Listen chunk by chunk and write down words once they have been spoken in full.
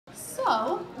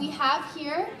So we have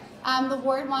here the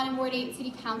Ward 1 and Ward 8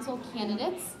 City Council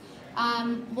candidates.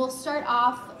 We'll start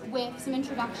off with some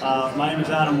introductions. My name is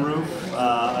Adam Roof.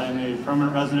 I am a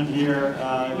permanent resident here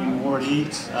in Ward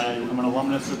 8. I'm an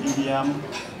alumnus of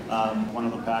UVM. One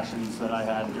of the passions that I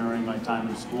had during my time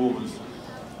in school was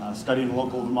studying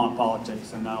local Vermont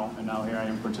politics, and now here I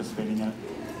am participating in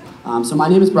it. So my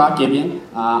name is Brock Gibeon.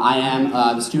 I am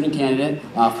the student candidate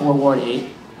for Ward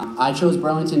 8. I chose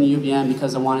Burlington and UVM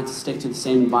because I wanted to stick to the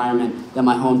same environment that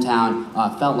my hometown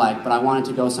felt like, but I wanted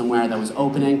to go somewhere that was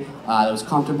opening, that was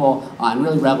comfortable, and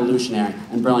really revolutionary,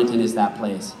 and Burlington is that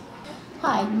place.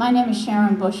 Hi, my name is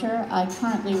Sharon Busher.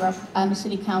 I'm a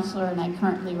city councilor and I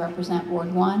currently represent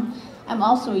Ward 1. I'm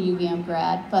also a UVM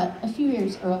grad, but a few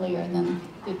years earlier than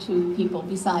the two people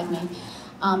beside me.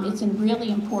 It's a really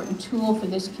important tool for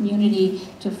this community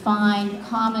to find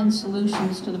common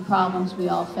solutions to the problems we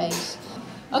all face.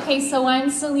 Okay, so I'm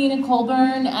Selena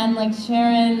Colburn, and like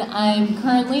Sharon, I'm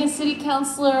currently a city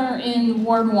councilor in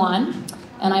Ward 1,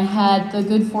 and I had the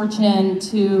good fortune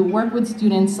to work with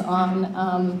students on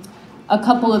a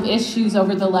couple of issues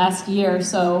over the last year.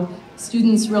 So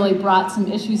students really brought some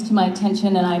issues to my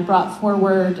attention, and I brought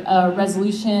forward a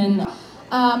resolution.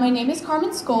 My name is Carmen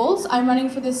Scholes. I'm running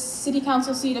for the City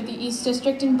Council seat of the East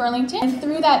District in Burlington. And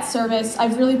through that service,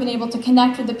 I've really been able to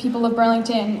connect with the people of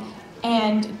Burlington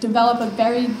and develop a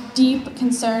very deep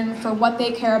concern for what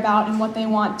they care about and what they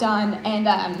want done. And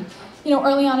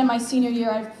early on in my senior year,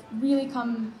 I've really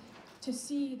come to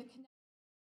see the